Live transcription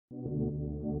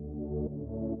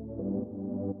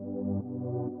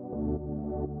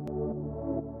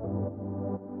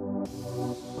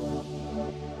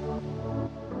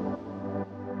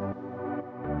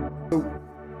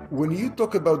When you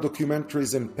talk about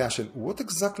documentaries and passion, what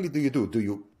exactly do you do? Do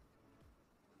you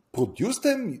produce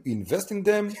them, invest in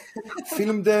them,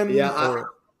 film them? Yeah,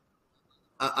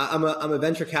 I'm a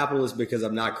venture capitalist because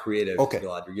I'm not creative. Okay.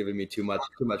 Gilad, you're giving me too much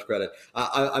credit.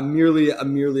 I'm merely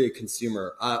a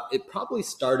consumer. It probably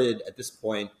started at this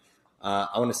point.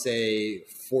 I want to say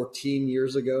 14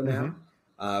 years ago now.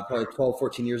 Probably 12,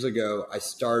 14 years ago, I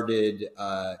started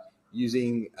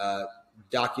using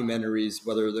documentaries,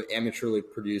 whether they're amateurly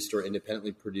produced or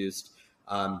independently produced,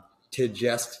 to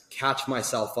just catch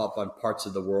myself up on parts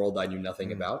of the world I knew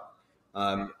nothing about.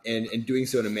 And doing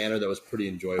so in a manner that was pretty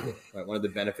enjoyable. Right? One of the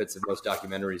benefits of most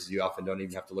documentaries is you often don't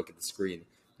even have to look at the screen.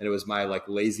 And it was my like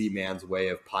lazy man's way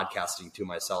of podcasting to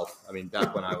myself. I mean,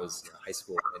 back when I was in high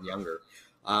school and younger.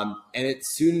 And it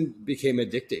soon became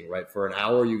addicting, right? For an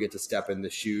hour, you get to step in the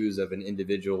shoes of an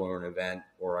individual or an event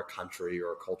or a country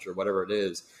or a culture, whatever it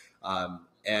is.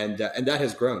 And that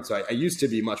has grown. So I used to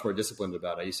be much more disciplined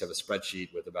about it. I used to have a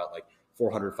spreadsheet with about like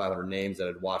 400, 500 names that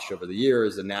I'd watched over the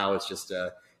years. And now it's just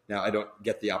now I don't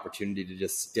get the opportunity to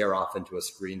just stare off into a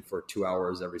screen for 2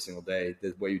 hours every single day,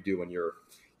 the way you do when you're,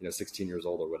 16 years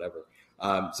old or whatever.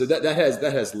 So that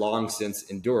has long since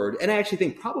endured. And I actually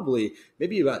think probably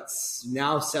maybe about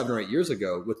now 7 or 8 years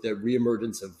ago, with the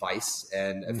reemergence of Vice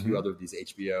and a few other of these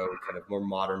HBO kind of more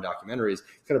modern documentaries,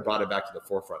 kind of brought it back to the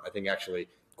forefront. I think actually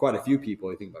quite a few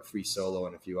people, I think about Free Solo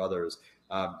and a few others,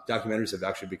 documentaries have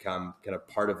actually become kind of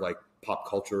part of like pop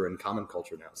culture and common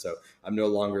culture now. So I'm no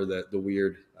longer the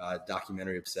weird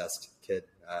documentary obsessed kid.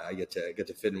 I get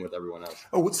to fit in with everyone else.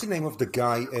 Oh, what's the name of the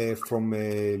guy from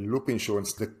Loop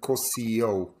Insurance, the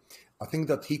co-CEO? I think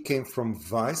that he came from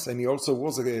Vice, and he also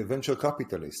was a venture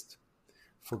capitalist.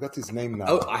 Forgot his name now.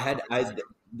 Oh,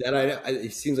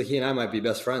 it seems like he and I might be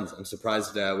best friends. I'm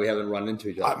surprised we haven't run into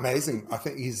each other. Amazing. I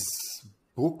think he's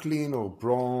Brooklyn or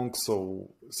Bronx or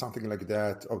something like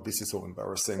that. Oh, this is so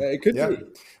embarrassing. It could be.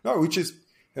 No, which is,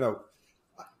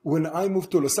 when I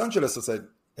moved to Los Angeles, I said,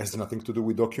 it has nothing to do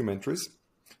with documentaries.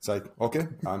 It's like, okay,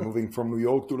 I'm moving from New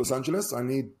York to Los Angeles. I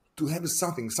need to have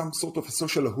some sort of a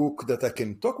social hook that I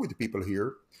can talk with people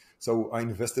here. So I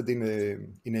invested in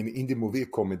an indie movie, a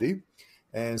comedy.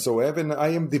 And so I have an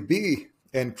IMDb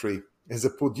entry as a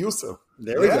producer.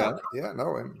 There we go. Yeah,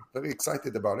 no, I'm very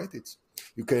excited about it.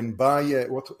 You can buy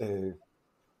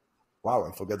wow,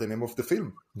 I forgot the name of the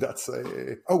film. That's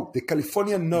The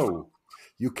California No.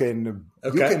 You can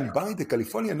buy The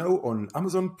California No on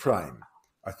Amazon Prime,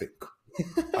 I think.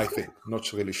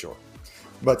 Not really sure.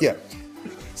 But yeah.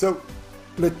 So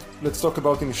let's talk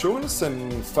about insurance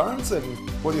and funds, and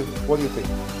what do you think?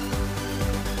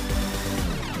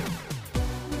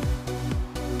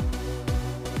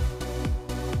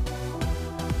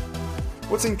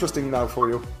 What's interesting now for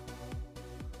you?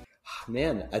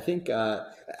 Man, I think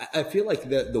I feel like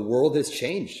the world has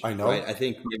changed. I know. Right? I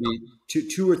think maybe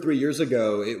two or 3 years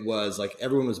ago, it was like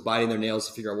everyone was biting their nails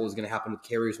to figure out what was going to happen with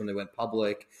carriers when they went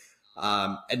public.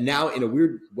 And now, in a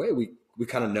weird way, we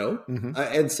kind of know.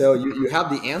 And so you have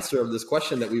the answer of this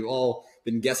question that we've all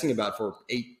been guessing about for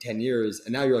 8-10 years.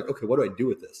 And now you're like, okay, what do I do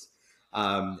with this?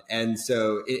 And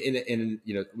so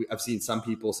I've seen some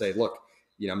people say, look,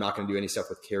 I'm not going to do any stuff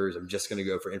with carriers. I'm just going to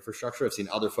go for infrastructure. I've seen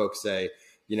other folks say,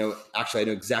 actually, I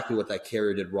know exactly what that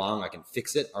carrier did wrong. I can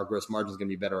fix it. Our gross margin is going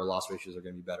to be better. Our loss ratios are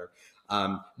going to be better.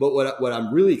 But what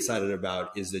I'm really excited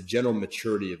about is the general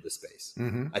maturity of the space.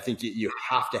 I think you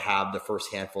have to have the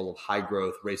first handful of high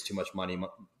growth, raise too much money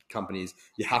companies.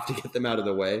 You have to get them out of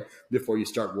the way before you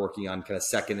start working on kind of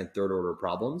second and third order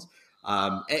problems.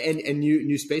 And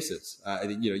new spaces. I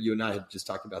think, you and I had just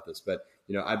talked about this, but,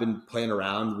 I've been playing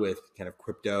around with kind of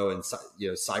crypto and,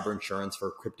 cyber insurance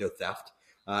for crypto theft,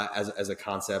 as a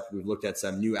concept. We've looked at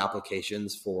some new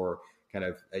applications for kind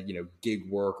of, gig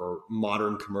work or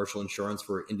modern commercial insurance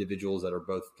for individuals that are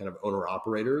both kind of owner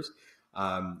operators.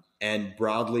 And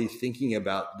broadly thinking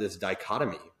about this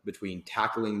dichotomy between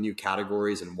tackling new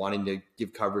categories and wanting to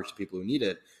give coverage to people who need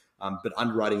it, but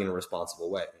underwriting in a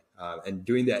responsible way. And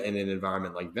doing that in an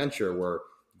environment like venture where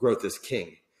growth is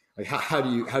king. Like how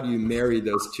do you marry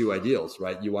those two ideals,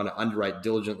 right? You want to underwrite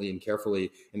diligently and carefully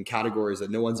in categories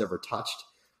that no one's ever touched,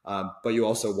 but you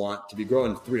also want to be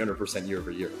growing 300% year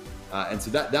over year. And so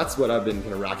that's what I've been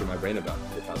kind of racking my brain about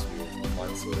the past few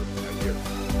months or year.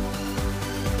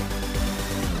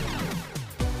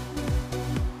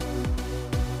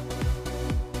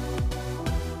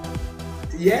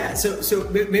 Yeah, so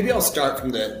maybe I'll start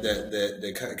from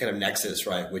the kind of nexus,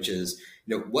 right? Which is,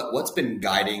 what's been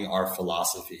guiding our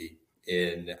philosophy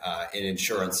in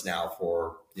insurance now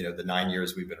for the 9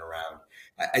 years we've been around.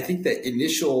 I think the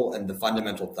initial and the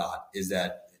fundamental thought is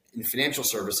that in financial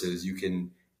services you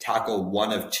can tackle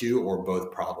one of two or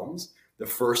both problems. The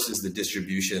first is the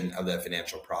distribution of that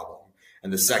financial problem,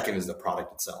 and the second is the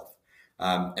product itself.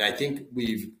 And I think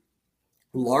we've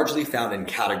largely found in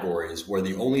categories where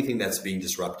the only thing that's being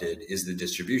disrupted is the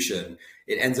distribution,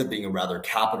 it ends up being a rather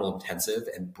capital intensive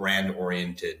and brand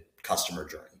oriented customer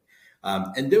journey.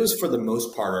 And those, for the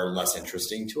most part, are less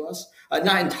interesting to us.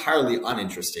 Not entirely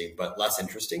uninteresting, but less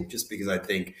interesting, just because I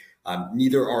think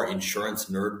neither our insurance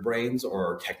nerd brains or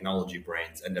our technology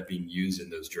brains end up being used in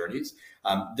those journeys.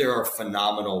 There are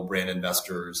phenomenal brand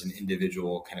investors and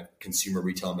individual kind of consumer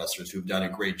retail investors who've done a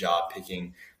great job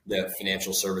picking the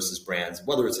financial services brands,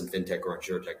 whether it's in fintech or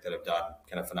insurtech, that have done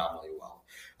kind of phenomenally well.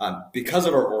 Because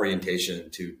of our orientation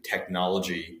to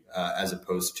technology as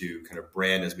opposed to kind of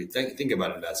brand as we think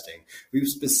about investing, we've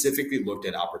specifically looked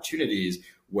at opportunities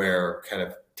where kind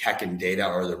of tech and data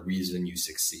are the reason you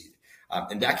succeed.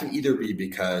 And that can either be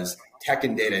because tech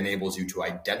and data enables you to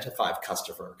identify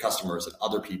customers that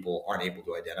other people aren't able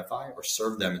to identify, or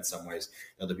serve them in some ways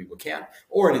that other people can't,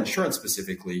 or in insurance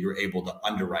specifically, you're able to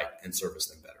underwrite and service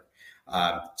them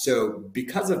better. So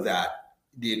because of that,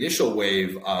 the initial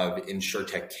wave of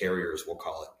insurtech carriers, we'll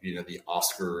call it, the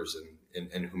Oscars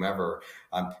and whomever,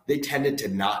 they tended to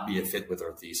not be a fit with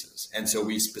our thesis. And so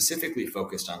we specifically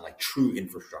focused on like true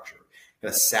infrastructure,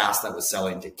 kind of SaaS that was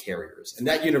selling to carriers. And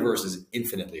that universe is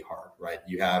infinitely hard, right?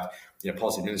 You have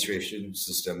policy administration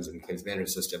systems and claims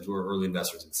management systems. We were early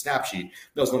investors in Snapsheet.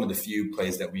 That was one of the few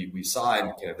plays that we saw,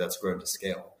 and kind of that's grown to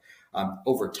scale.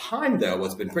 Over time, though,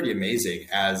 what's been pretty amazing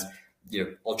as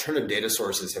alternative data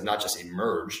sources have not just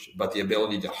emerged, but the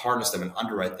ability to harness them and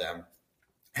underwrite them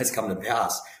has come to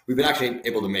pass. We've been actually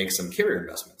able to make some carrier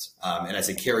investments. And I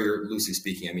say carrier, loosely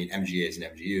speaking, I mean MGAs and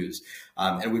MGUs.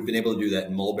 And we've been able to do that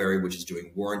in Mulberry, which is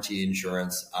doing warranty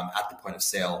insurance at the point of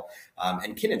sale,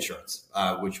 and kin insurance,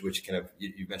 which kind of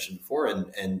you mentioned before,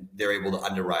 and they're able to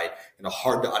underwrite,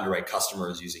 hard to underwrite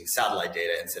customers using satellite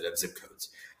data instead of zip codes,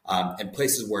 and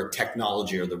places where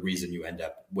technology are the reason you end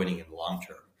up winning in the long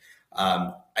term.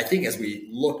 I think as we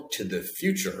look to the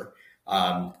future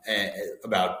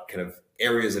about kind of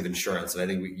areas of insurance, and I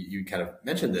think you kind of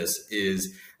mentioned this,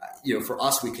 is, for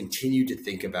us, we continue to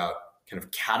think about kind of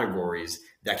categories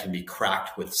that can be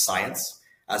cracked with science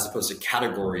as opposed to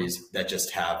categories that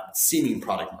just have seeming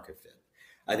product market fit.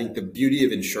 I think the beauty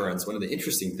of insurance, one of the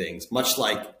interesting things, much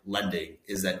like lending,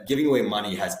 is that giving away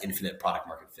money has infinite product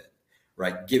market fit,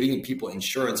 right? Giving people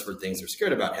insurance for things they're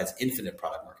scared about has infinite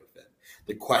product market fit.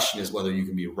 The question is whether you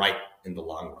can be right in the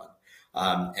long run.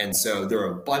 And so there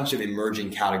are a bunch of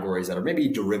emerging categories that are maybe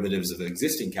derivatives of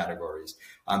existing categories.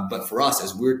 But for us,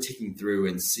 as we're ticking through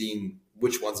and seeing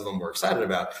which ones of them we're excited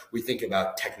about, we think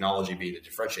about technology being a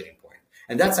differentiating point.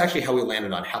 And that's actually how we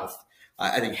landed on health.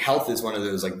 I think health is one of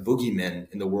those like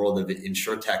boogeymen in the world of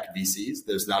insurtech VCs.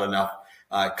 There's not enough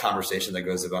conversation that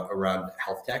goes around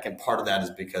health tech. And part of that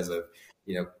is because of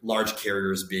large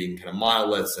carriers being kind of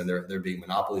monoliths, and there being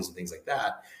monopolies and things like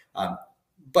that.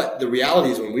 But the reality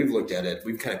is, when we've looked at it,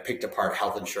 we've kind of picked apart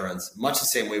health insurance much the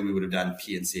same way we would have done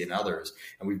P&C and others.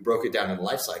 And we've broke it down in the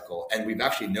life cycle. And we've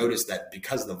actually noticed that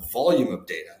because of the volume of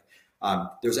data,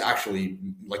 there's actually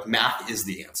like math is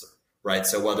the answer, right?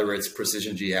 So whether it's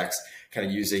Precision GX kind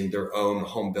of using their own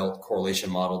home-built correlation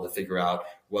model to figure out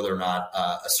whether or not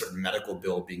a certain medical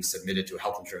bill being submitted to a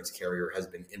health insurance carrier has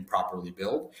been improperly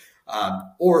billed,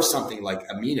 or something like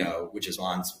Amino, which is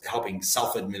on helping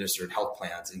self-administered health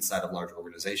plans inside of large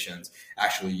organizations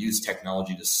actually use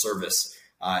technology to service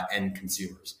end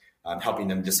consumers, helping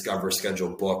them discover, schedule,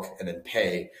 book, and then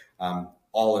pay,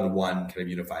 all in one kind of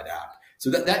unified app. So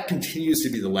that continues to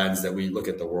be the lens that we look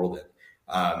at the world in.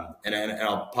 And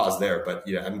I'll pause there, but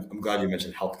I'm glad you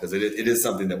mentioned health, because it is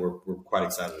something that we're quite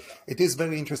excited about. It is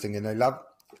very interesting, and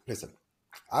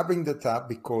I bring that up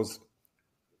because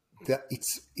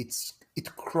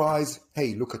it cries,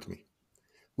 hey, look at me.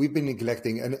 We've been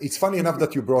neglecting, and it's funny enough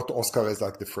that you brought Oscar as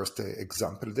like the first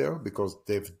example there, because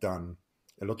they've done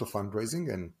a lot of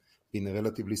fundraising and been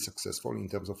relatively successful in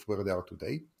terms of where they are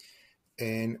today.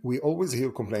 And we always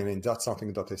hear complaining, and that's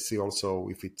something that I see also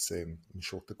if it's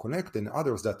Insurtech Connect and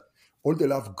others, that all the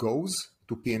love goes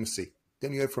to P&C.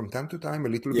 Then you have from time to time a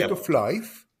little bit of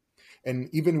life, and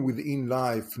even within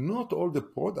life, not all the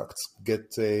products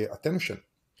get attention.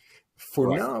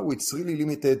 For now, it's really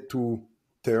limited to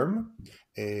term.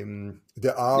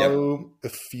 There are a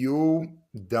few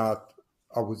that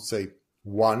I would say,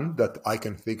 one that I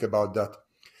can think about that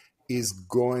is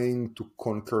going to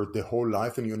conquer the whole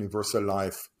life and universal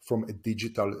life from a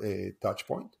digital touch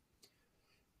point.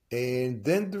 And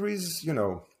then there is,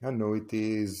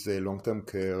 annuities, long-term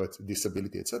care,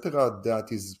 disability, etc., that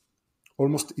is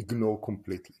almost ignored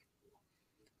completely.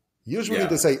 Usually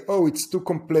they say, oh, it's too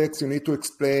complex, you need to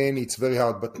explain, it's very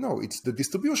hard. But no, it's the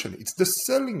distribution. It's the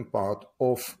selling part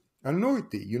of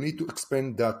annuity. You need to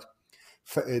explain that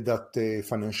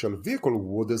financial vehicle.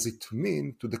 What does it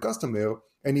mean to the customer?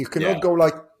 And you cannot go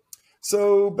like,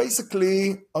 so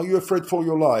basically, are you afraid for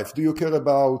your life? Do you care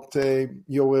about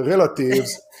your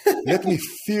relatives? Let me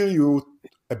fear you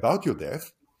about your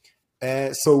death.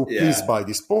 So please buy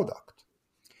this product.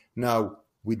 Now,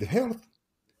 with health,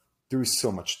 there is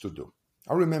so much to do.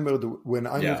 I remember when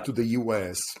I moved to the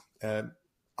US,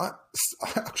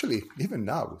 actually, even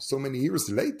now, so many years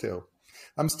later,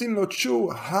 I'm still not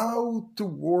sure how to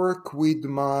work with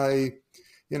my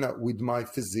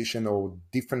physician or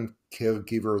different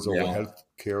caregivers or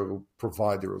healthcare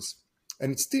providers.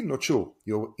 And it's still not sure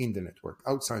you're in the network,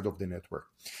 outside of the network.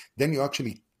 Then you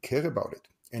actually care about it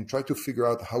and try to figure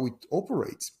out how it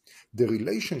operates. The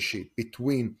relationship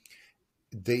between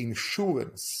the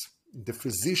insurance, the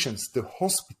physicians, the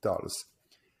hospitals,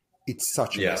 it's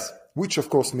such a mess, which of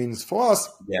course means for us,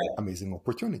 amazing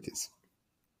opportunities.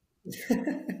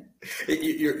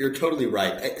 You're totally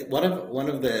right. One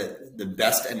of the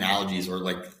best analogies or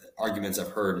like arguments I've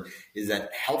heard is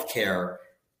that healthcare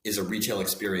is a retail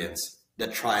experience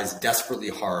that tries desperately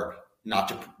hard not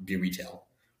to be retail.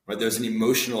 Right? There's an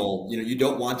emotional, you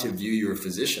don't want to view your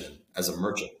physician as a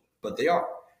merchant, but they are.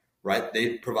 Right?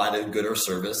 They provide a good or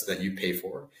service that you pay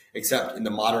for, except in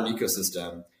the modern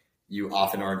ecosystem, you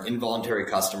often are an involuntary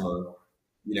customer,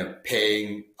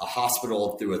 paying a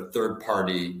hospital through a third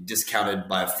party, discounted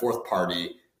by a fourth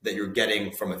party that you're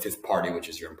getting from a fifth party, which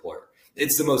is your employer.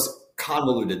 It's the most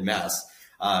convoluted mess.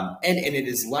 And it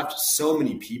has left so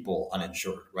many people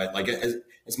uninsured, right? Like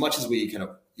as much as we kind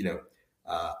of,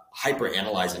 hyper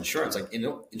analyze insurance, like,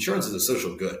 insurance is a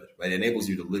social good, right? It enables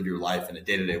you to live your life in a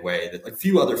day-to-day way that like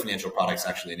few other financial products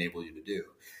actually enable you to do.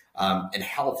 And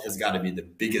health has got to be the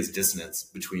biggest dissonance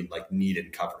between like need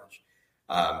and coverage.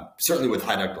 Certainly with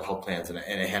high deductible health plans and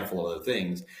a handful of other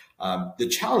things. The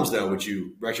challenge though, which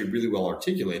you actually really well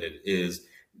articulated, is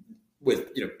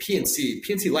with,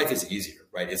 PNC life is easier,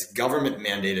 right? It's government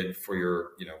mandated for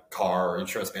your, car, or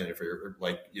insurance mandated for your,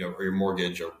 or your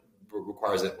mortgage, or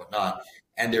requires it, whatnot.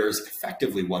 And there's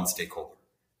effectively one stakeholder.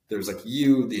 There's like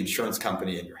you, the insurance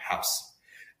company, and your house.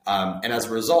 And as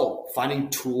a result, finding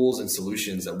tools and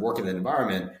solutions that work in that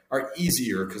environment are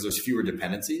easier because there's fewer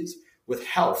dependencies. With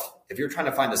health, if you're trying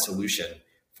to find a solution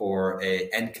for an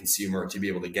end consumer to be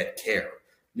able to get care,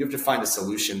 you have to find a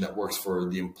solution that works for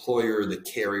the employer, the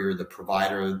carrier, the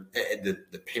provider,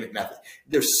 the payment method.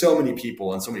 There's so many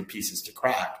people and so many pieces to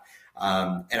crack.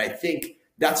 And I think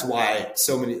that's why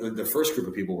the first group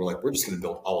of people were like, we're just going to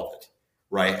build all of it.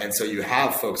 Right. And so you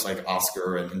have folks like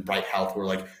Oscar and Bright Health who are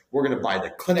like, we're going to buy the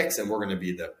clinics and we're going to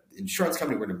be the insurance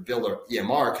company. We're going to build our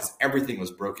EMR because everything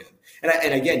was broken.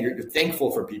 And again, you're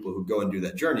thankful for people who go and do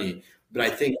that journey. But I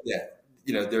think that,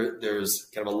 there's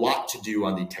kind of a lot to do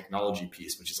on the technology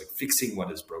piece, which is like fixing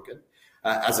what is broken,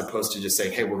 as opposed to just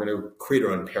saying, hey, we're going to create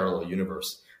our own parallel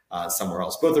universe somewhere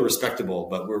else. Both are respectable,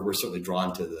 but we're certainly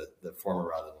drawn to the former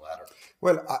rather than the latter.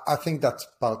 Well, I think that's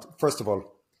part. First of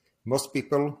all, most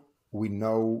people we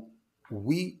know,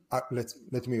 let me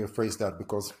rephrase that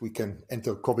because we can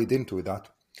enter COVID into that.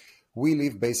 We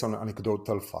live based on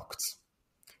anecdotal facts.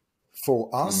 For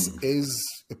us as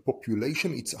a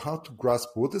population, it's hard to grasp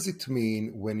what does it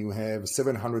mean when you have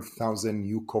 700,000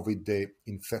 new COVID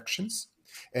infections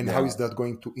and how is that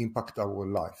going to impact our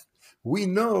life. We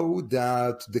know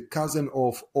that the cousin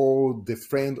of or the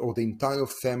friend or the entire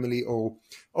family or,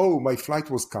 oh, my flight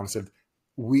was canceled.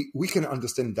 We can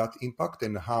understand that impact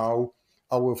and how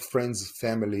our friend's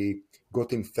family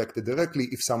got infected directly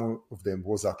if some of them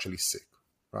was actually sick,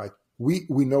 right? We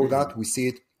know that, we see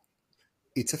it,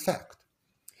 it's a fact.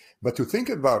 But to think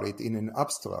about it in an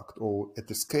abstract or at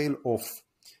the scale of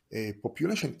a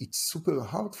population, it's super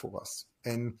hard for us.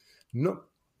 And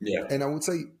I would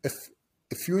say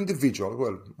a few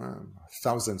individuals,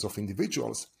 thousands of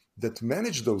individuals that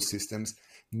manage those systems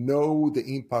know the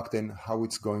impact and how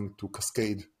it's going to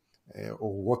cascade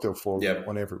or waterfall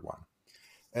on everyone.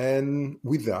 And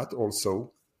with that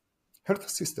also, health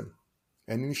system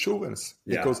and insurance.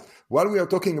 Because while we are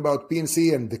talking about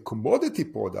PNC and the commodity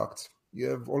products, you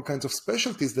have all kinds of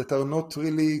specialties that are not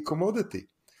really commodity.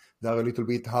 They are a little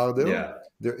bit harder.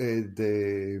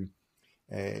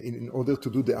 In order to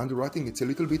do the underwriting, it's a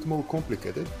little bit more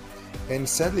complicated. And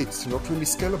sadly, it's not really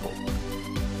scalable.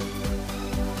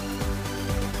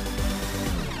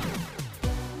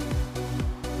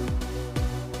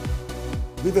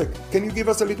 Vivek, can you give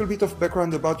us a little bit of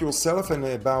background about yourself and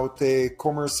about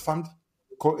Commerce Fund,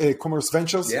 Commerce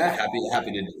Ventures? Yeah,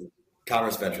 happy to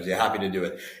Commerce Ventures. Yeah, happy to do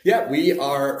it. Yeah, we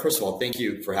are. First of all, thank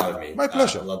you for having me. My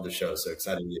pleasure. I love the show. So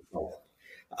excited to be a part of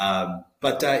it.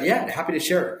 But yeah, happy to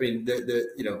share. I mean,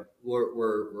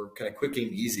 we're kind of quick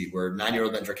and easy. We're a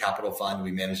 9-year-old venture capital fund.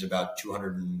 We managed about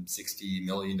 $260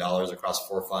 million across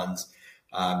 4 funds,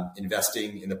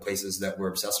 investing in the places that we're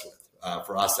obsessed with.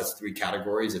 For us, that's 3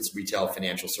 categories. It's retail,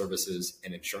 financial services,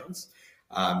 and insurance.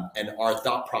 And our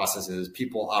thought process is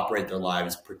people operate their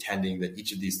lives pretending that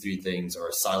each of these 3 things are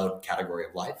a siloed category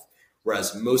of life.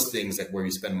 Whereas most things that where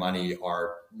you spend money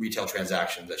are retail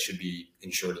transactions that should be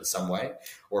insured in some way,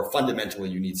 or fundamentally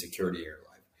you need security in your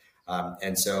life.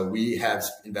 And so we have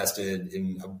invested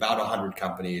in about 100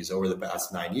 companies over the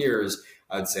past 9 years.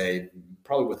 I would say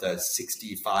probably with a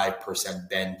 65%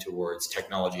 bend towards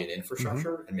technology and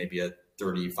infrastructure, and maybe a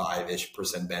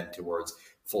 35-ish% bend towards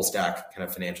full stack kind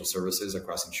of financial services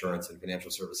across insurance and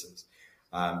financial services.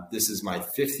 This is my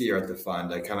 5th year at the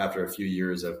fund. I come after a few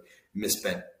years of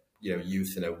misspent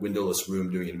youth in a windowless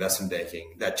room doing investment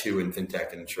banking, that too in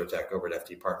fintech and insurtech over at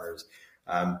FT Partners.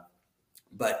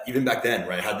 But even back then,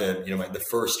 right, I had the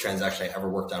first transaction I ever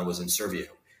worked on was in Servio,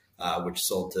 which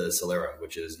sold to Solera,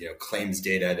 which is, claims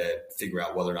data to figure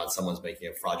out whether or not someone's making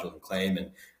a fraudulent claim. And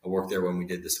I worked there when we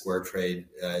did the Square Trade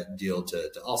deal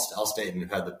to Allstate, and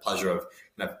we've had the pleasure of,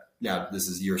 now this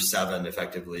is year 7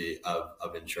 effectively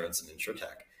of insurance and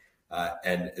insurtech.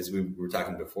 And as we were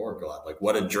talking before, Gilad, like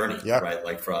what a journey, right?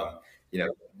 Like from,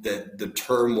 the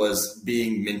term was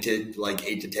being minted like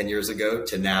 8 to 10 years ago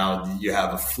to now you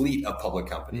have a fleet of public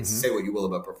companies. Say what you will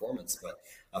about performance, but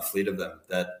a fleet of them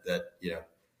that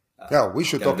we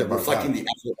should talk about reflecting that.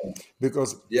 The effort.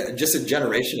 Because just a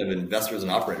generation of investors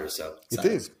and operators. So it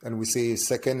is, and we see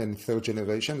 2nd and 3rd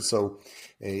generation. So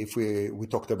if we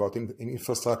talked about in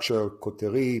infrastructure,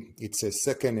 Coterie, it's a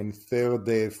 2nd and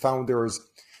 3rd founders.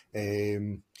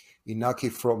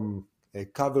 Inaki from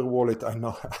Cover Wallet, I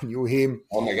knew him.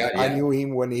 Oh my God! Yeah. I knew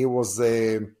him when he was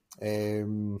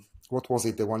what was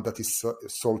it? The one that is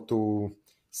sold to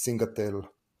Singatel.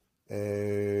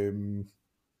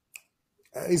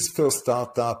 His first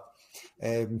startup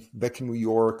back in New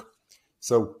York.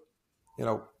 So,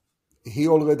 he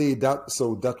already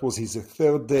that was his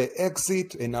 3rd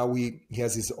exit, and now he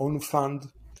has his own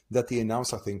fund that he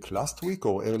announced, I think, last week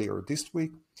or earlier this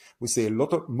week. We see a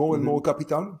lot of more and more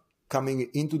capital coming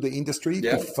into the industry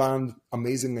to fund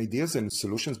amazing ideas and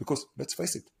solutions. Because let's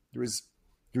face it, there is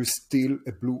still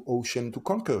a blue ocean to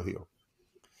conquer here,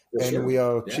 we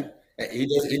are. Yeah.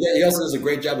 He also does a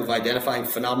great job of identifying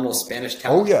phenomenal Spanish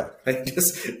talent. Oh yeah,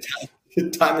 just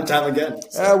time and time again.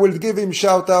 So. I will give him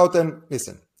shout out and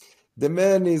listen. The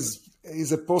man is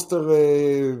a poster.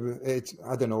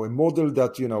 I don't know, a model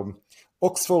that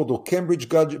Oxford or Cambridge,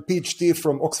 PhD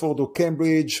from Oxford or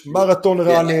Cambridge, marathon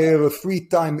runner,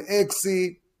 3-time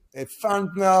exit, a fund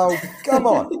now. Come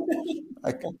on.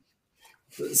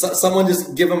 Someone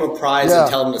just give him a prize and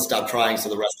tell him to stop trying so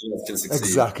the rest of us can succeed.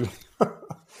 Exactly.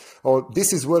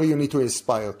 This is where you need to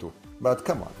aspire to. But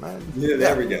come on, man. Yeah,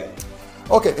 there we go.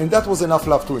 Okay, and that was enough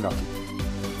love to enough.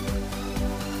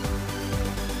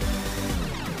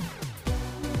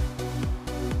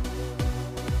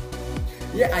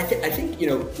 Yeah, I think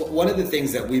one of the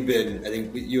things that we've been, I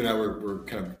think you and I were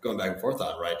kind of going back and forth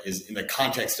on, right, is in the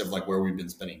context of like where we've been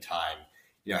spending time.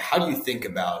 How do you think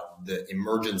about the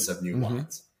emergence of new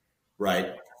lines,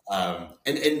 right? And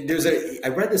I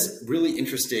read this really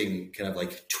interesting kind of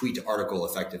like tweet article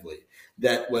effectively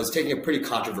that was taking a pretty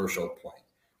controversial point,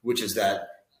 which is that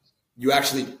you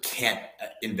actually can't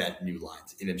invent new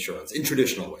lines in insurance in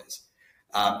traditional ways.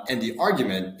 And the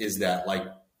argument is that like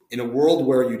in a world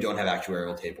where you don't have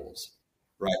actuarial tables,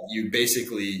 right? You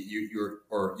basically, you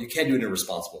can't do it in a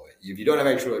responsible way. If you don't have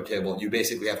an actuarial table, you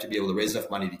basically have to be able to raise enough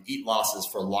money to eat losses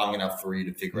for long enough for you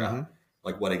to figure out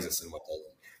like what exists and what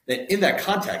doesn't. In that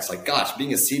context, like, gosh,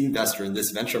 being a seed investor in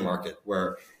this venture market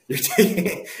where you're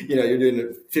taking, you're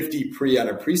doing 50 pre on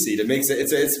a pre-seed,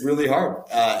 it's really hard.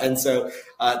 And so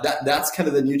that's kind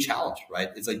of the new challenge, right?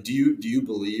 It's like, do you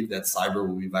believe that cyber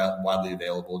will be widely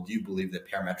available? Do you believe that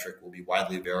parametric will be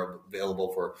widely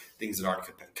available for things that aren't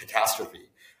catastrophe?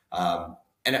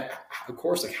 And of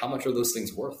course, like, how much are those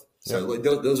things worth? So like,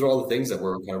 those are all the things that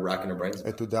we're kind of racking our brains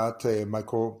about. To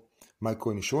that,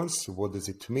 micro-insurance, what does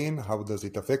it mean? How does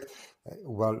it affect?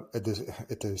 Well, at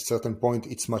a certain point,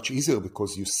 it's much easier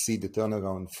because you see the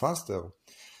turnaround faster.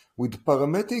 With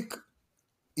parametric,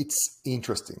 it's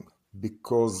interesting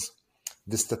because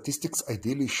the statistics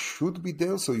ideally should be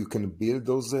there so you can build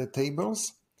those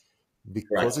tables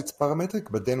because it's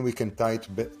parametric, but then we can tie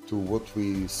it back to what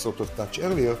we sort of touched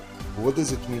earlier. What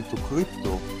does it mean to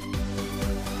crypto?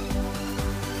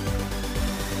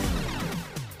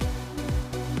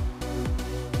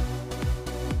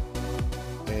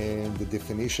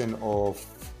 definition of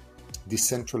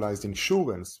decentralized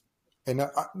insurance. And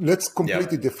let's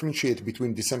completely differentiate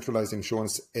between decentralized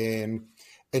insurance and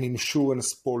an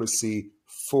insurance policy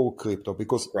for crypto,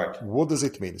 because what does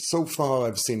it mean? So far,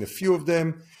 I've seen a few of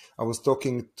them. I was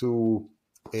talking to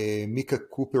Mika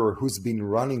Cooper, who's been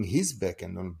running his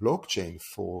backend on blockchain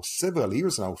for several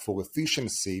years now for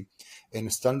efficiency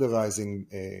and standardizing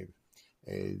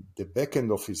the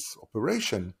backend of his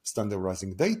operation,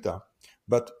 standardizing data.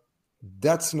 But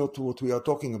that's not what we are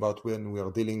talking about when we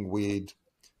are dealing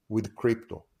with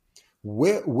crypto.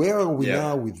 Where are we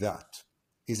now with that?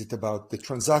 Is it about the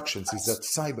transactions? Is that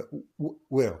cyber?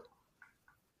 Where?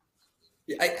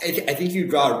 I think you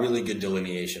draw a really good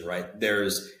delineation, right?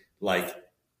 There's like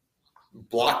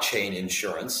blockchain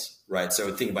insurance, right?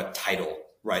 So think about title,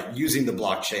 right? Using the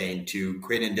blockchain to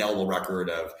create an indelible record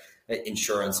of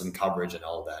insurance and coverage and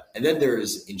all of that. And then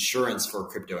there's insurance for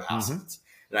crypto assets.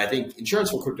 And I think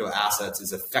insurance for crypto assets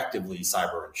is effectively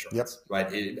cyber insurance,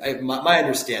 right? My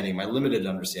understanding, my limited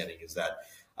understanding is that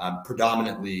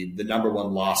predominantly the number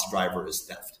one loss driver is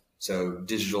theft. So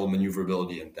digital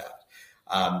maneuverability and theft.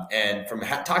 And from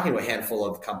talking to a handful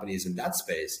of companies in that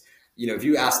space, if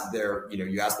you ask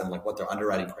you ask them like what their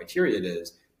underwriting criteria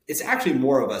is, it's actually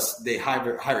more of they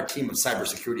hire a team of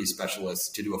cybersecurity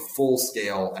specialists to do a full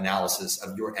scale analysis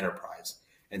of your enterprise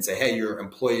and say, hey, your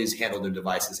employees handle their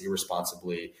devices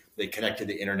irresponsibly. They connect to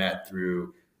the internet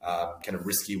through kind of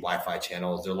risky Wi-Fi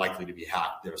channels. They're likely to be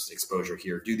hacked. There's exposure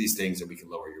here. Do these things and we can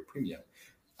lower your premium.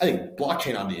 I think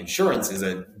blockchain on the insurance is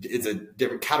a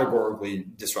different categorically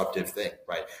disruptive thing,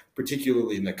 right?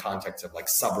 Particularly in the context of like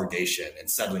subrogation and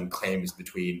settling claims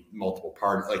between multiple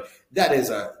parties. Like that is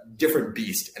a different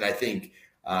beast. And I think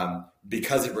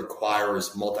because it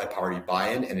requires multi-party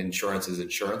buy-in and insurance is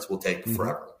insurance will take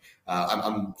forever.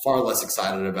 I'm far less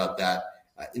excited about that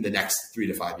in the next 3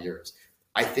 to 5 years.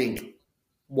 I think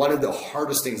one of the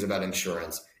hardest things about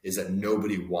insurance is that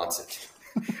nobody wants it.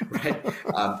 Right?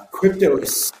 Crypto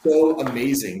is so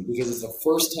amazing because it's the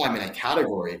first time in a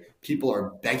category people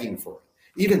are begging for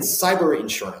it. Even cyber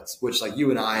insurance, which like you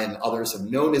and I and others have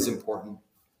known is important.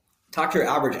 Talk to your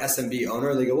average SMB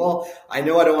owner. They go, well, I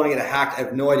know I don't want to get hacked. I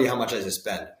have no idea how much I have to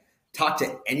spend. Talk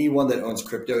to anyone that owns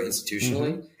crypto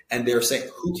institutionally, and they're saying,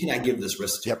 who can I give this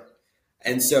risk to?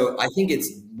 And so I think it's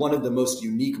one of the most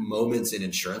unique moments in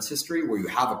insurance history where you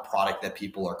have a product that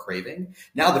people are craving.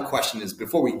 Now the question is,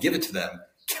 before we give it to them,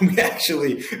 can we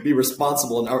actually be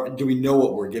responsible and do we know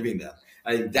what we're giving them?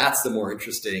 I think that's the more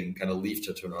interesting kind of leaf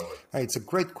to turn over. It's a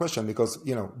great question because,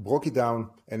 broke it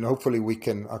down and hopefully we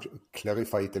can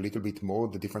clarify it a little bit more,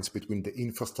 the difference between the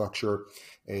infrastructure,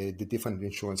 the different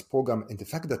insurance program, and the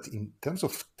fact that in terms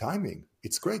of timing,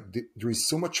 it's great. There is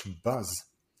so much buzz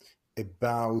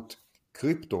about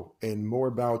crypto and more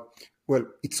about,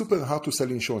 it's super hard to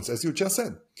sell insurance, as you just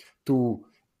said, to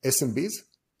SMBs.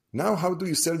 Now, how do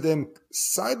you sell them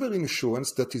cyber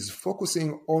insurance that is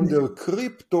focusing on their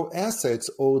crypto assets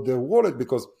or their wallet?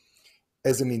 Because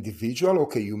as an individual,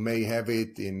 you may have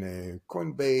it in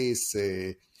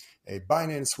Coinbase,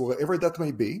 Binance, wherever that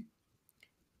may be.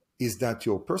 Is that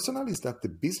your personal? Is that the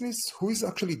business? Who is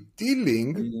actually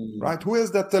dealing, right? Who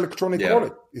has that electronic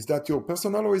wallet? Is that your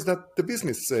personal or is that the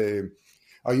business?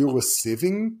 Are you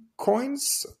receiving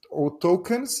coins or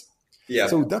tokens?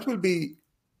 So that will be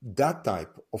that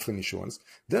type of insurance.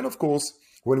 Then, of course,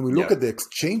 when we look at the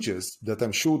exchanges, that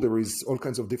I'm sure there is all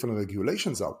kinds of different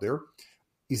regulations out there,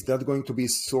 is that going to be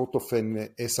sort of an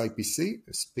SIPC,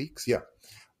 speaks,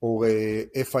 or a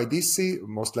FIDC?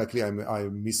 Most likely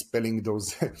I'm misspelling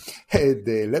those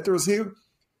the letters here.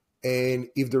 And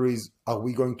if there is, are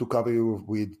we going to cover you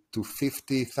with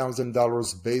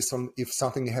 $50,000 based on if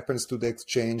something happens to the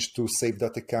exchange to save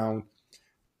that account?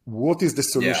 What is the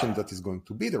solution that is going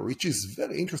to be there? Which is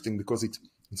very interesting because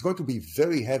it's going to be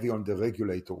very heavy on the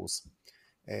regulators,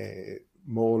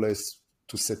 more or less,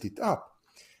 to set it up.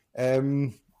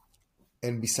 And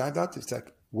beside that, it's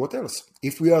like, what else?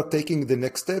 If we are taking the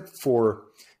next step for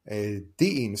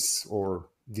DINs or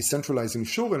decentralized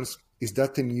insurance, is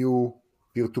that a new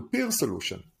peer-to-peer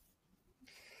solution?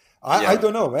 I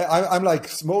don't know. I'm like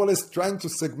more or less trying to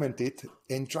segment it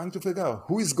and trying to figure out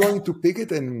who is going to pick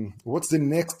it and what's the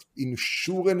next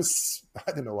insurance,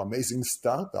 amazing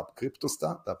startup, crypto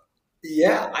startup.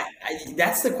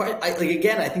 That's the question. I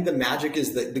think the magic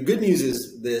is that the good news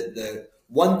is the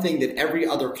one thing that every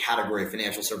other category of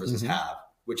financial services have,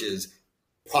 which is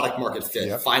product market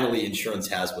fit. Finally, insurance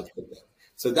has with crypto.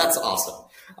 So that's awesome.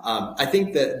 I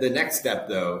think that the next step,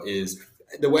 though, is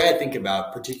the way I think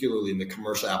about, particularly in the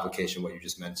commercial application, what you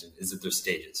just mentioned, is that there's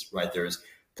stages, right? There's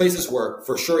places where,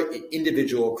 for sure,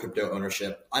 individual crypto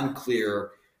ownership,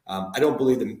 unclear I don't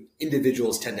believe the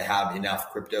individuals tend to have enough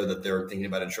crypto that they're thinking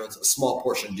about insurance. A small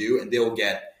portion do, and they'll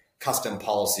get custom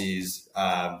policies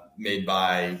made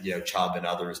by Chubb and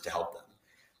others to help them.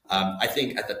 I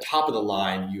think at the top of the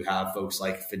line, you have folks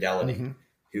like Fidelity,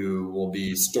 who will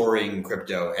be storing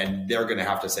crypto, and they're going to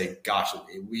have to say, gosh,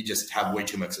 we just have way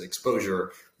too much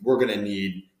exposure. We're going to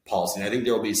need policy. And I think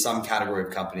there will be some category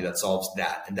of company that solves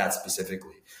that, and that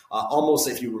specifically. Almost,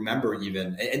 if you remember,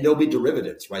 even, and there'll be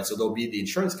derivatives, right? So there'll be the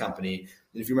insurance company.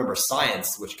 And if you remember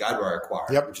Science, which Guidewire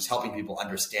acquired, which is helping people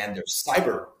understand their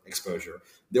cyber exposure,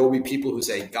 there will be people who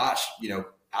say, gosh,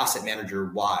 asset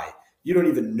manager Y, you don't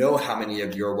even know how many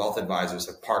of your wealth advisors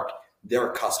have parked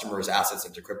their customers' assets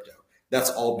into crypto. That's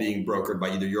all being brokered by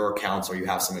either your accounts or you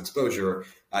have some exposure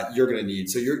you're going to need.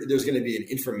 So there's going to be an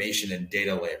information and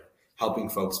data layer helping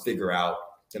folks figure out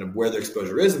kind of where their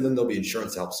exposure is, and then there'll be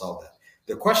insurance to help solve that.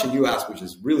 The question you asked, which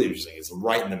is really interesting, is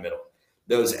right in the middle.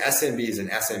 Those SMBs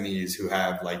and SMEs who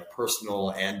have like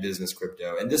personal and business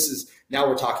crypto. And this is, now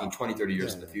we're talking 20, 30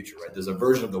 years in the future, right? There's a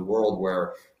version of the world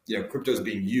where, crypto is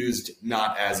being used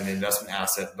not as an investment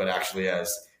asset, but actually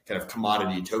as kind of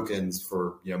commodity tokens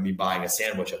for, me buying a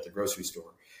sandwich at the grocery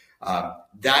store.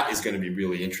 That is going to be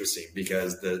really interesting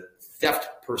because the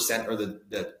theft percent, or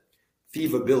the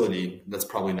thievability, that's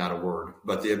probably not a word,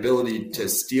 but the ability to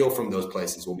steal from those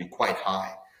places will be quite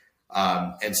high.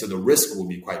 And so the risk will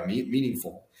be quite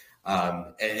meaningful.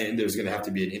 And there's going to have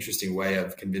to be an interesting way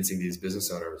of convincing these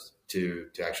business owners to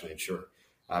actually insure.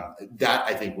 That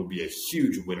I think would be a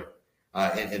huge winner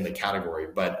in the category,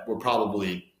 but we're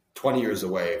probably 20 years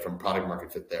away from product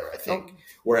market fit there, I think.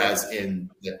 Whereas in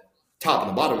the top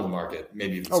and the bottom of the market,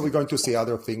 maybe. We're going to see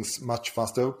other things much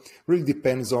faster. Really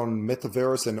depends on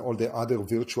metaverse and all the other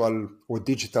virtual or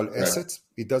digital assets.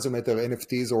 Right. It doesn't matter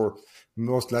NFTs, or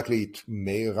most likely it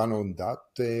may run on that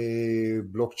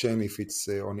blockchain if it's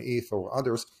on ETH or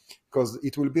others, because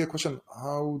it will be a question,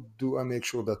 how do I make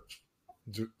sure that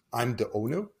I'm the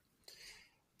owner?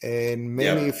 And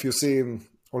maybe if you see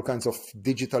all kinds of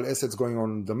digital assets going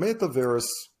on the metaverse,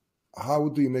 how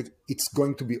do you make it's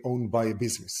going to be owned by a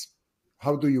business?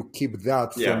 How do you keep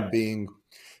that from being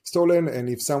stolen? And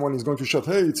if someone is going to shout,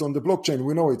 hey, it's on the blockchain,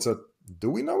 we know do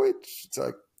we know it? It's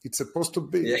like, it's supposed to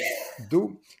be.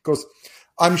 Because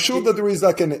I'm sure that there is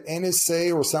like an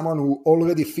NSA or someone who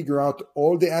already figure out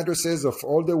all the addresses of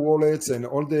all the wallets and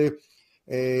all the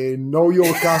know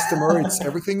your customer.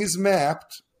 Everything is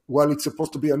mapped while it's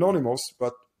supposed to be anonymous.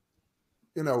 But,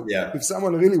 if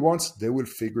someone really wants, they will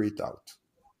figure it out.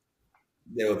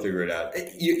 They will figure it out.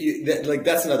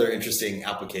 That's another interesting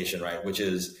application, right? Which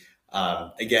is,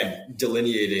 again,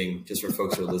 delineating, just for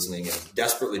folks who are listening and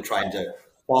desperately trying to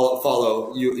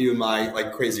follow you and my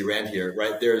like crazy rant here,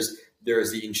 right? There's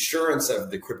the insurance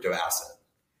of the crypto asset,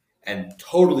 and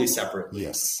totally separately,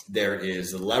 there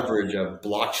is the leverage of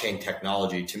blockchain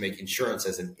technology to make insurance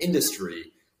as an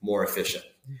industry more efficient.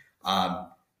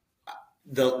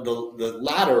 The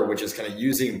latter, which is kind of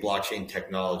using blockchain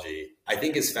technology, I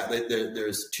think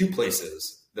there's two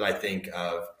places that I think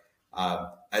of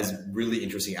as really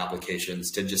interesting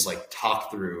applications to just like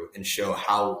talk through and show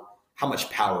how much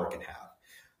power it can have.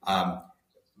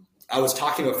 I was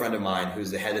talking to a friend of mine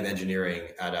who's the head of engineering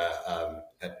at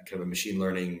kind of a machine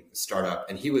learning startup,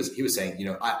 and he was saying,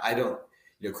 blockchain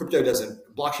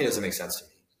doesn't make sense to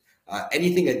me.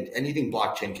 Anything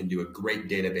blockchain can do, a great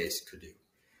database could do.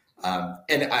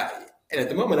 And at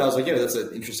the moment I was like, that's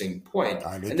an interesting point.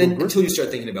 And then until you start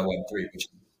thinking about Web3,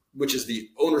 which is the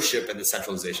ownership and the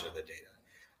centralization of the data.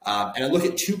 And I look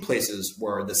at two places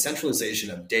where the centralization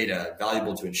of data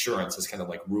valuable to insurance has kind of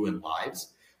like ruined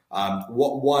lives.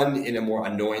 One in a more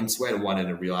annoyance way and one in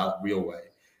a real way.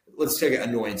 Let's take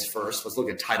annoyance first. Let's look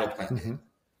at title plan data.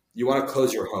 You want to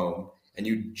close your home and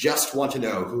you just want to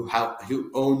know who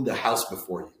owned the house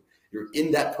before you. You're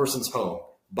in that person's home,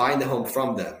 buying the home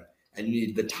from them, and you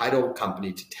need the title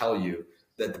company to tell you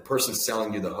that the person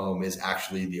selling you the home is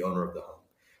actually the owner of the home,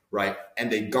 right?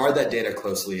 And they guard that data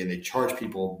closely, and they charge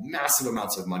people massive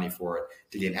amounts of money for it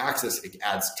to gain access. It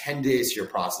adds 10 days to your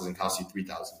process and costs you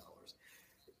 $3,000.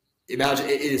 Imagine,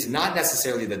 it is not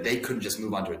necessarily that they couldn't just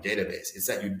move onto a database. It's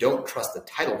that you don't trust the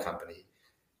title company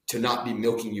to not be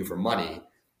milking you for money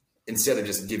instead of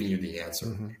just giving you the answer.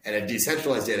 And a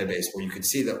decentralized database where you can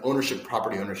see the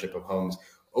property ownership of homes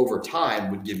over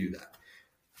time would give you that.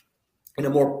 In a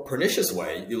more pernicious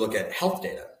way, you look at health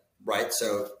data, right?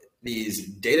 So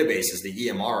these databases, the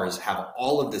EMRs, have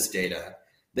all of this data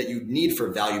that you need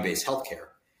for value-based healthcare.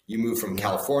 You move from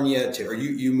California or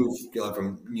you move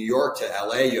from New York to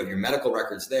LA, you have your medical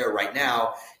records there. Right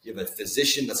now, you have a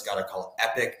physician that's got to call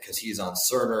Epic because he's on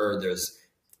Cerner. There's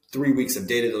 3 weeks of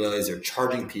data delays. They're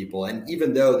charging people. And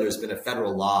even though there's been a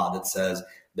federal law that says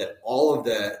that all of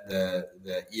the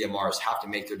EMRs have to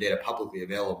make their data publicly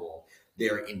available, they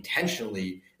are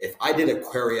intentionally, if I did a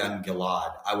query on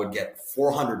Gilad, I would get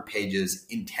 400 pages,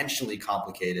 intentionally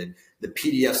complicated. The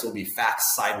PDFs will be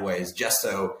faxed sideways just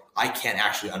so I can't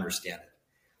actually understand it.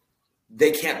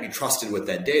 They can't be trusted with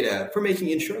that data for making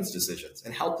insurance decisions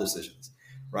and health decisions,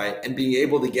 right? And being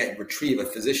able to retrieve a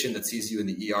physician that sees you in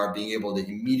the ER, being able to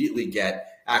immediately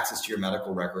get access to your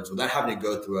medical records without having to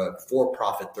go through a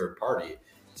for-profit third party.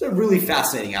 It's a really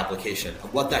fascinating application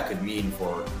of what that could mean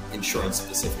for insurance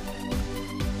specifically.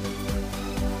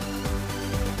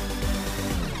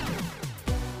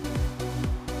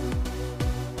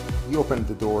 You opened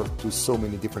the door to so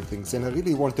many different things, and I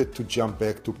really wanted to jump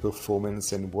back to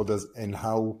performance and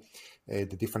how the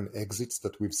different exits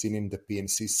that we've seen in the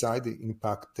P&C side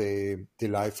impact the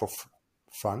life of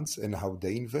funds and how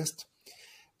they invest.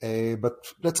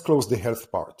 But let's close the health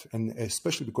part, and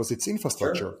especially because it's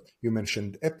infrastructure. Sure. You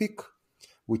mentioned Epic,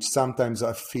 which sometimes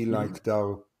I feel like they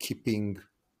are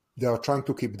trying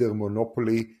to keep their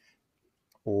monopoly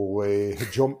or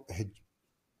hegemon.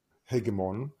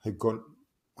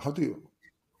 How do you?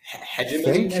 Hegemony,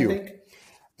 Thank you. I think.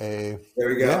 There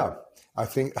we go. Yeah, I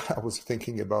think I was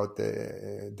thinking about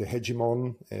the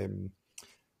hegemon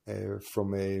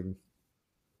from a.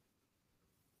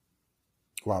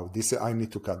 Wow, I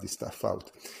need to cut this stuff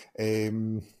out.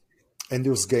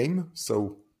 Ender's Game.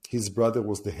 So his brother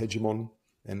was the hegemon,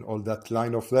 and all that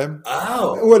line of them.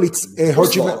 Oh, well, it's a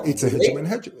hegemon. It's a hegemon.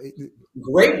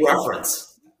 Great reference.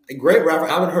 Great reference.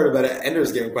 I haven't heard about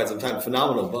Ender's Game in quite some time.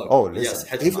 Phenomenal book. Oh, listen,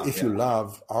 yes, if you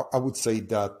love, I would say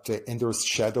that Ender's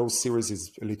Shadow series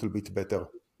is a little bit better.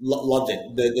 Loved it.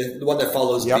 The one that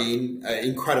follows Bean,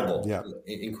 incredible. Yeah,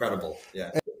 incredible.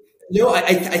 Yeah.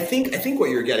 I think what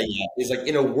you're getting at is like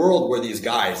in a world where these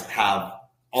guys have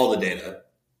all the data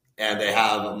and they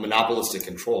have monopolistic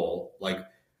control. Like,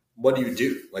 what do you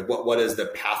do? Like, what is the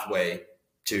pathway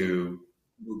to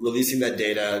releasing that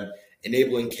data?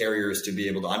 Enabling carriers to be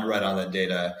able to underwrite on that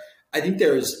data. I think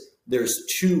there's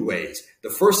two ways. The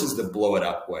first is the blow it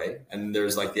up way. And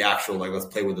there's like the actual, like, let's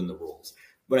play within the rules.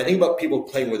 When I think about people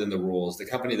playing within the rules, the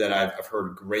company that I've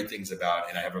heard great things about,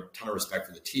 and I have a ton of respect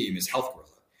for the team, is Health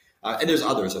Gorilla. And there's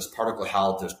others. There's Particle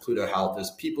Health, there's Pluto Health.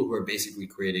 There's people who are basically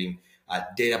creating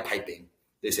data piping.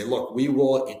 They say, look, we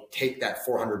will take that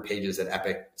 400 pages that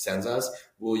Epic sends us.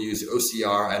 We'll use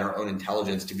OCR and our own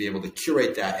intelligence to be able to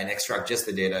curate that and extract just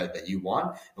the data that you want.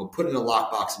 And we'll put it in a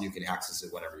lockbox and you can access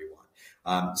it whenever you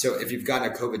want. So if you've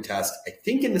gotten a COVID test, I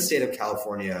think in the state of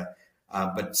California,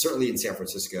 but certainly in San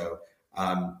Francisco,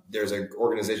 there's an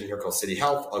organization here called City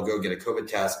Health. I'll go get a COVID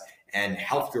test and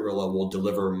Health Gorilla will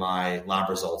deliver my lab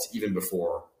results even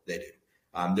before they do.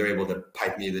 They're able to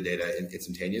pipe me the data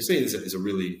instantaneously. It's a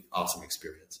really awesome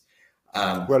experience.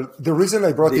 Well, the reason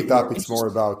I brought it up, it's more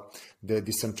about the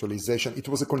decentralization. It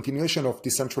was a continuation of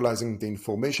decentralizing the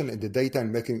information and the data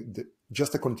and making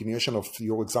just a continuation of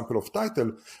your example of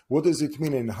title. What does it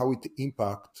mean and how it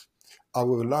impacts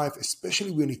our life,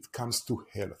 especially when it comes to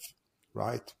health,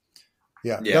 right?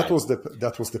 Yeah. That was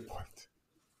the point.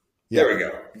 Yeah. There we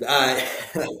go.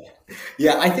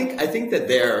 Yeah, I think that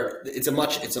it's a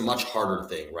much harder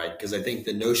thing, right? Because I think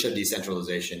the notion of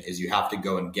decentralization is you have to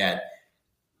go and get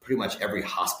pretty much every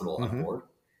hospital on board.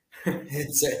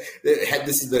 This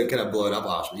is the kind of blow it up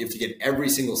option. You have to get every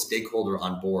single stakeholder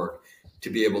on board to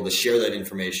be able to share that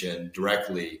information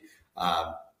directly.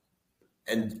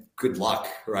 And good luck,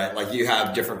 right? Like you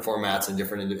have different formats and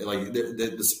different, like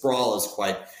the sprawl is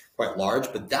quite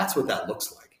large, but that's what that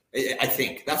looks like. I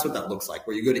think that's what that looks like,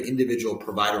 where you go to individual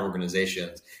provider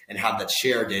organizations and have that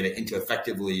share data into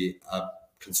effectively a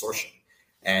consortium.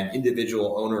 And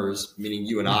individual owners, meaning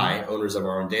you and I, owners of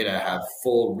our own data, have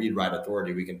full read-write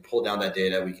authority. We can pull down that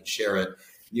data, we can share it.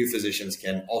 New physicians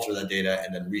can alter that data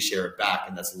and then reshare it back,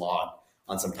 and that's logged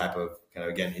on some type of kind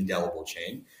of, again, indelible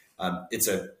chain. It's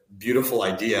a beautiful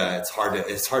idea. It's hard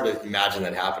to imagine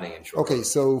that happening in short. Okay,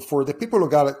 so for the people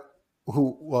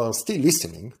who are still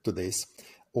listening to this,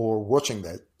 or watching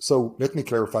that. So let me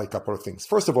clarify a couple of things.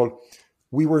 First of all,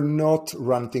 we were not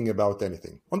ranting about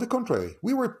anything. On the contrary,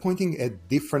 we were pointing at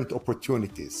different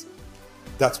opportunities.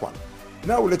 That's one.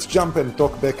 Now let's jump and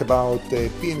talk back about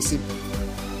P&C.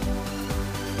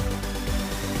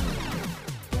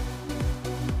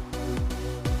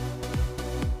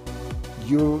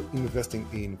 You're investing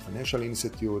in financial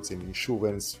institutes, in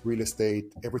insurance, real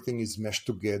estate, everything is meshed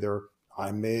together.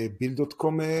 I'm a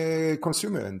Bill.com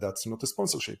consumer, and that's not a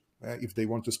sponsorship. If they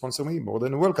want to sponsor me, more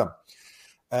than welcome.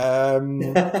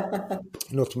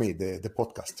 Not me, the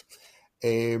podcast.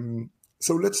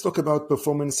 So let's talk about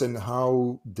performance and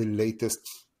how the latest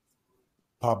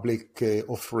public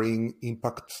offering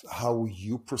impact how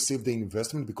you perceive the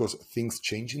investment, because things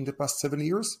change in the past 7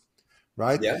 years,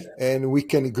 right? Yeah. And we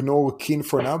can ignore Kin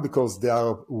for now because they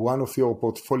are one of your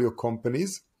portfolio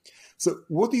companies. So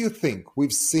what do you think?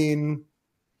 We've seen,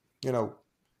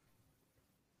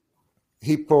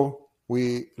 Hippo,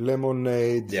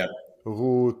 Lemonade, Yeah.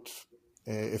 Root,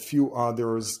 a few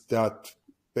others that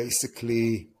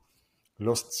basically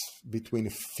lost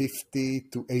between 50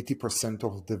 to 80%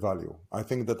 of the value. I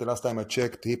think that the last time I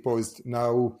checked, Hippo is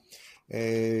now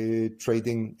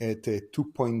trading at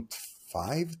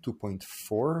 $2.5,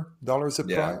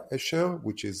 $2.4 a share,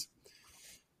 which is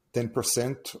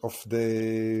 10% of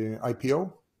the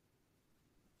IPO.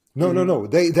 No.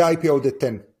 The IPO at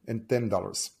 $10 and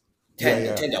 $10.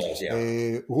 $10,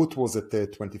 yeah. Root was at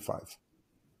 25.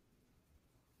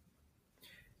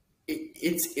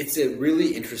 It's a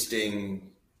really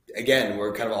interesting, again,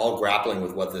 we're kind of all grappling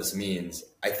with what this means.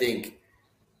 I think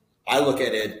I look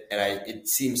at it and it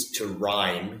seems to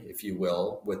rhyme, if you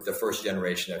will, with the first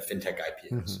generation of fintech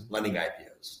IPOs, lending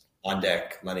IPOs, On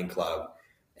Deck, Lending Club.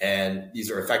 And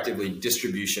these are effectively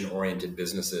distribution-oriented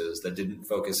businesses that didn't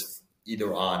focus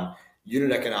either on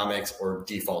unit economics or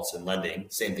defaults in lending.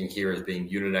 Same thing here as being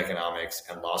unit economics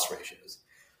and loss ratios.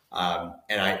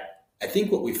 And I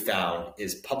think what we found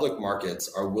is public markets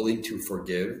are willing to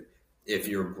forgive if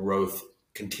your growth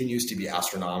continues to be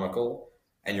astronomical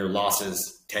and your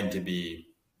losses tend to be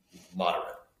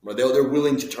moderate. They're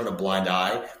willing to turn a blind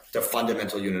eye to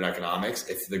fundamental unit economics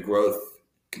if the growth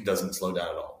doesn't slow down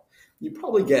at all. You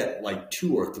probably get like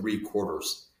 2 or 3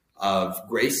 quarters of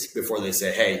grace before they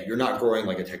say, hey, you're not growing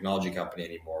like a technology company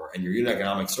anymore, and your unit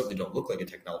economics certainly don't look like a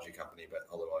technology company, but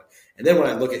a little. And then when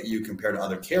I look at you compared to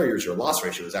other carriers, your loss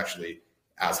ratio is actually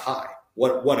as high.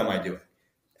 What am I doing?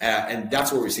 And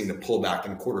that's where we're seeing the pullback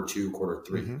in quarter 2, quarter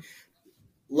 3.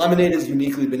 Lemonade has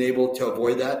uniquely been able to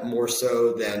avoid that more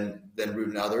so than Root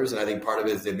and others. And I think part of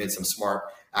it is they've made some smart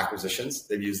acquisitions.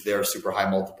 They've used their super high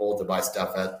multiple to buy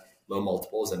stuff at low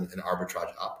multiples and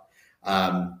arbitrage up.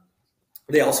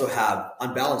 They also have,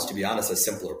 on balance, to be honest, a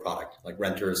simpler product. Like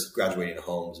renters graduating to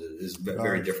homes is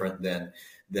very different than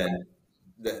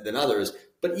others.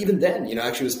 But even then, I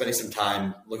actually was spending some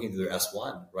time looking through their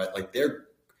S1, right? Like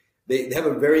they have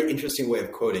a very interesting way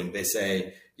of quoting. They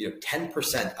say,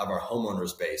 10% of our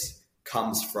homeowners base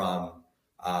comes from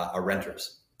our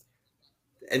renters.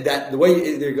 And that the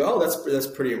way they go, that's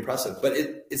pretty impressive. But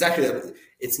it's actually,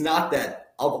 it's not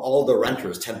that of all the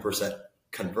renters, 10%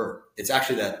 convert. It's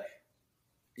actually that,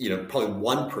 probably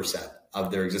 1% of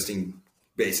their existing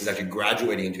base is actually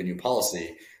graduating into a new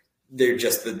policy. They're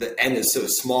just, the N is so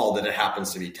small that it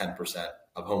happens to be 10%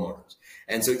 of homeowners.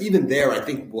 And so even there, I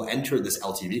think we'll enter this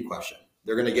LTV question.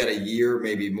 They're going to get a year,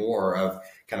 maybe more, of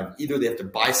kind of either they have to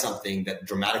buy something that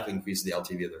dramatically increases the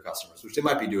LTV of their customers, which they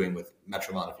might be doing with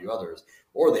Metromont and a few others,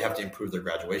 or they have to improve their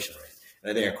graduation rate.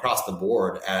 And I think across the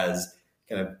board, as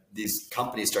kind of these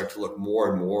companies start to look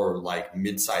more and more like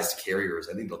mid-sized carriers,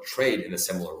 I think they'll trade in a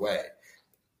similar way.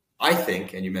 I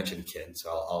think, and you mentioned Kin, so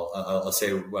I'll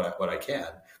say what I can.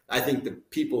 I think the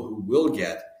people who will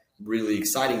get really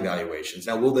exciting valuations.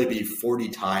 Now, will they be 40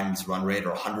 times run rate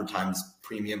or 100 times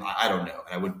premium? I don't know.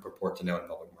 And I wouldn't purport to know in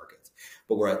public markets.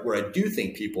 But where I do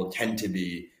think people tend to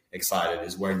be excited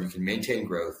is when you can maintain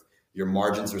growth, your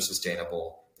margins are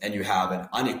sustainable, and you have an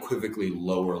unequivocally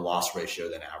lower loss ratio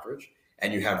than average,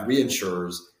 and you have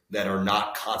reinsurers that are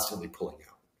not constantly pulling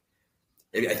out.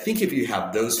 I think if you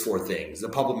have those 4 things, the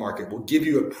public market will give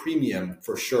you a premium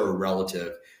for sure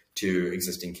relative to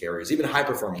existing carriers, even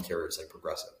high-performing carriers like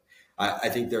Progressive. I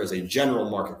think there is a general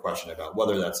market question about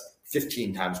whether that's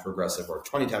 15 times Progressive or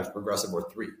 20 times Progressive or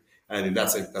 3. And I think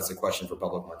that's a question for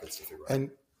public markets to figure out.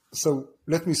 And so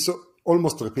let me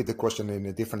almost repeat the question in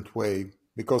a different way,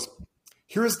 because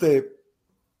here's the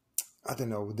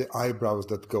eyebrows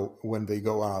that go when they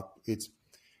go up.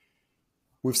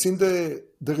 We've seen the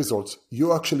results.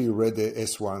 You actually read the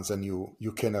S1s and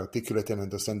you can articulate and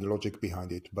understand the logic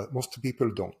behind it, but most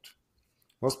people don't.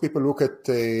 Most people look at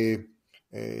the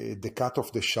cut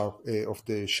of the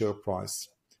share price.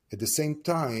 At the same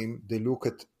time, they look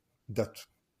at that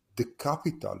the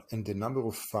capital and the number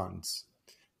of funds,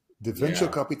 the venture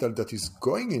capital that is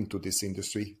going into this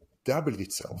industry doubled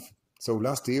itself. So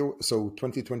last year,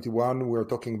 2021, we're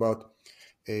talking about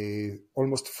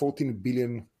almost $14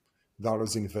 billion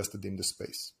invested in the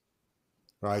space,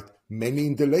 right? Many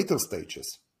in the later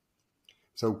stages.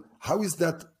 So how is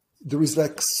that? There is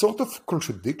like sort of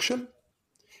contradiction.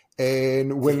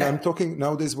 And when I'm talking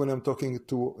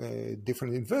to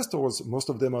different investors, most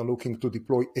of them are looking to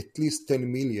deploy at least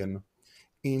 10 million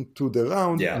into the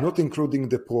round, Yeah. not including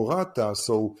the pro rata.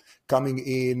 So coming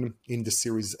in the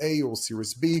Series A or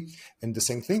Series B, and the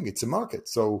same thing, it's a market.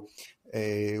 So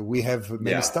we have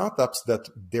many startups that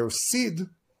their seed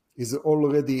is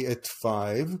already at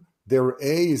 5, their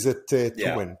A is at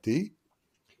 20.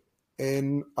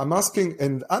 And I'm asking,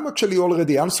 and I'm actually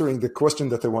already answering the question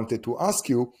that I wanted to ask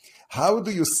you. How do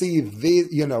you see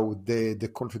the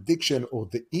contradiction or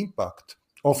the impact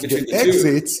of the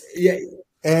exits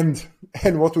and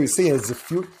what we see as a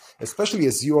few, especially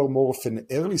as you are more of an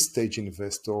early stage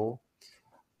investor?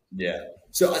 Yeah.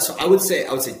 So I would say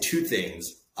two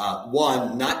things.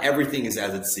 One, not everything is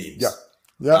as it seems. Yeah.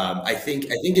 Yeah. I think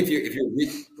if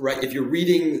you're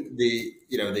reading the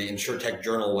the InsurTech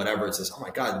journal, whatever, it says, oh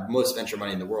my God, most venture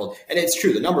money in the world, and it's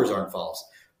true. The numbers aren't false,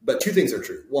 but two things are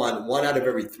true. One out of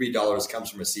every $3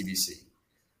 comes from a CVC.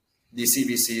 These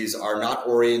CVCs are not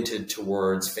oriented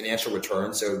towards financial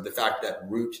return. So the fact that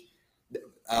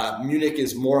Munich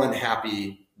is more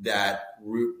unhappy that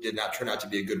Root did not turn out to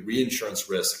be a good reinsurance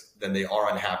risk than they are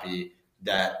unhappy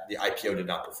that the IPO did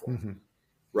not perform. Mm-hmm.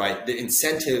 Right. The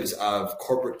incentives of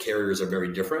corporate carriers are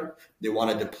very different. They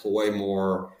want to deploy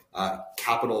more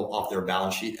capital off their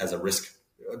balance sheet as a risk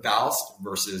ballast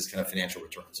versus kind of financial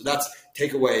return. So that's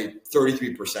take away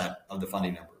 33% of the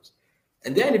funding numbers.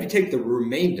 And then if you take the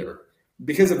remainder,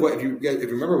 because of what, if you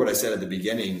remember what I said at the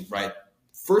beginning, right?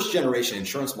 First generation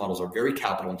insurance models are very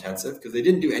capital intensive because they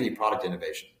didn't do any product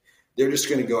innovation. They're just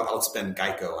going to go outspend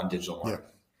Geico on digital marketing. Yeah.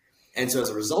 And so as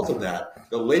a result of that,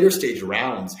 the later stage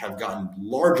rounds have gotten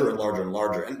larger and larger and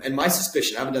larger. And my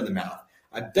suspicion, I haven't done the math,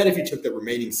 I bet if you took the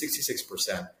remaining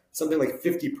 66%, something like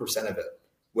 50% of it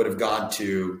would have gone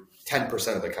to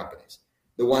 10% of the companies.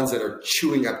 The ones that are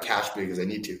chewing up cash because they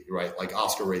need to, right? Like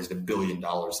Oscar raised $1 billion,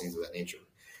 things of that nature.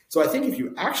 So I think if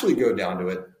you actually go down to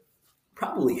it,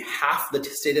 probably half the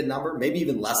stated number, maybe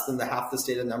even less than the half the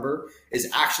stated number, is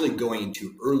actually going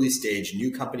to early stage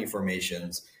new company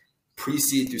formations,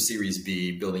 pre-seed through Series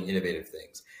B, building innovative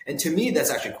things. And to me, that's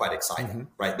actually quite exciting, mm-hmm.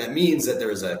 right? That means that there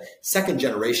is a second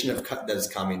generation that is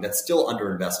coming that's still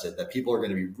underinvested, that people are going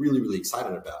to be really, really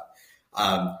excited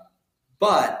about.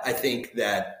 But I think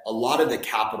that a lot of the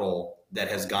capital that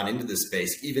has gone into this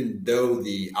space, even though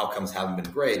the outcomes haven't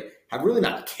been great, have really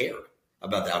not cared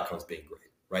about the outcomes being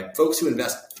great, right? Folks who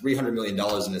invest $300 million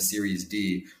in a Series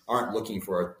D aren't looking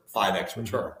for a 5x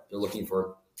return. Mm-hmm. They're looking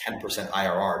for 10%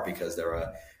 IRR because they're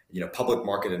a public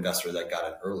market investor that got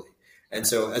in early. And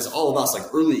so as all of us,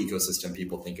 like early ecosystem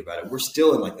people think about it, we're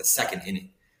still in like the second inning.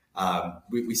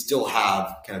 We still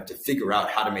have kind of to figure out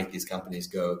how to make these companies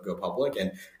go public.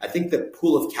 And I think the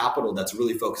pool of capital that's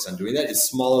really focused on doing that is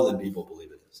smaller than people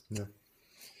believe it is. Yeah.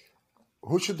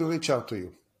 Who should reach out to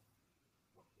you?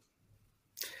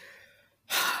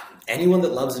 Anyone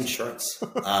that loves insurance.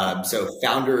 So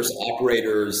founders,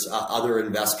 operators, other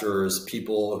investors,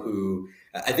 people who,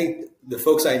 I think the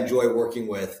folks I enjoy working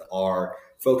with are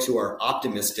folks who are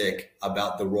optimistic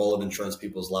about the role of insurance in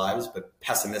people's lives, but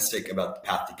pessimistic about the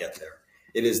path to get there.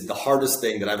 It is the hardest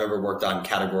thing that I've ever worked on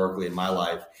categorically in my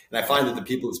life. And I find that the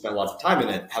people who spend lots of time in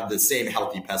it have the same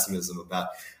healthy pessimism about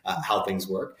how things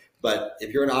work. But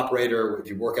if you're an operator, if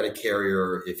you work at a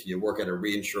carrier, if you work at a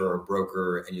reinsurer or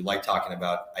broker, and you like talking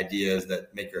about ideas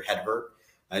that make your head hurt,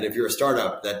 and if you're a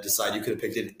startup that decide you could have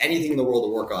picked anything in the world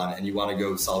to work on and you want to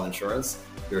go solve insurance,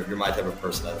 you're my type of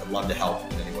person. I'd love to help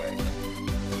in any way.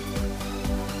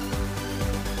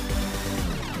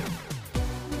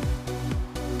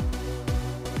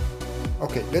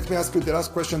 Okay, let me ask you the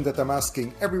last question that I'm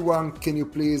asking everyone. Can you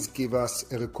please give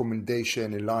us a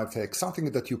recommendation, a life hack,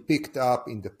 something that you picked up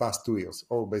in the past 2 years,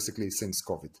 or basically since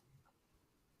COVID?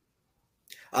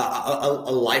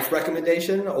 A life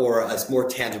recommendation or a more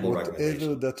tangible recommendation?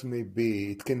 Whatever that may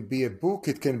be. It can be a book,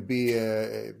 it can be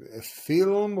a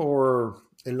film, or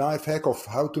a life hack of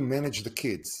how to manage the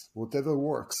kids, whatever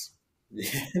works.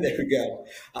 There we go.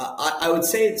 I would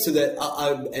say so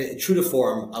that true to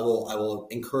form, I will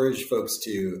encourage folks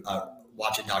to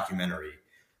watch a documentary.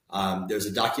 There's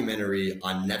a documentary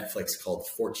on Netflix called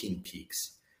 14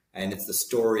 Peaks, and it's the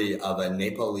story of a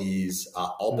Nepalese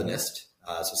alpinist,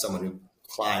 so someone who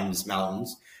climbs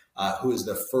mountains, who is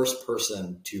the first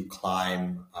person to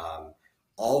climb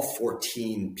all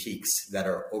 14 peaks that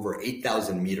are over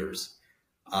 8,000 meters.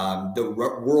 The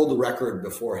world record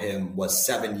before him was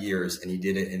 7 years, and he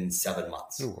did it in 7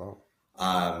 months. Oh,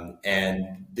 wow.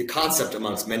 And the concept,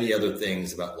 amongst many other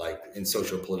things about like in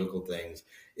social political things,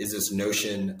 is this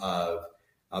notion of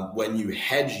when you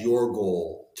hedge your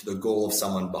goal to the goal of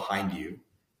someone behind you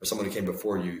or someone who came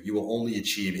before you, you will only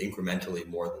achieve incrementally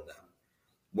more than them.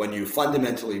 when you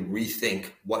fundamentally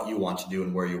rethink what you want to do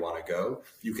and where you want to go,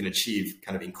 you can achieve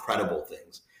kind of incredible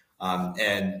things.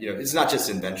 And it's not just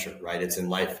in venture, right? It's in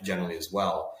life generally as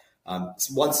well.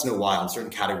 Once in a while, in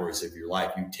certain categories of your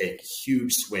life, you take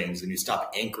huge swings and you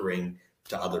stop anchoring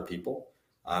to other people.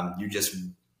 You just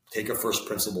take a first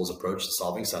principles approach to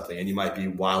solving something, and you might be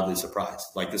wildly surprised,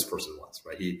 like this person was,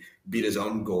 right? He beat his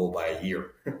own goal by a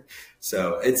year.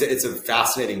 So it's a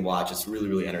fascinating watch. It's really,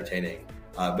 really entertaining,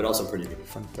 but also pretty good.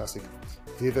 Fantastic.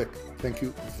 Vivek, thank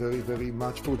you very, very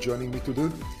much for joining me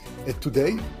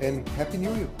today, and Happy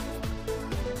New Year.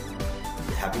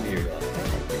 Happy New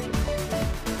Year.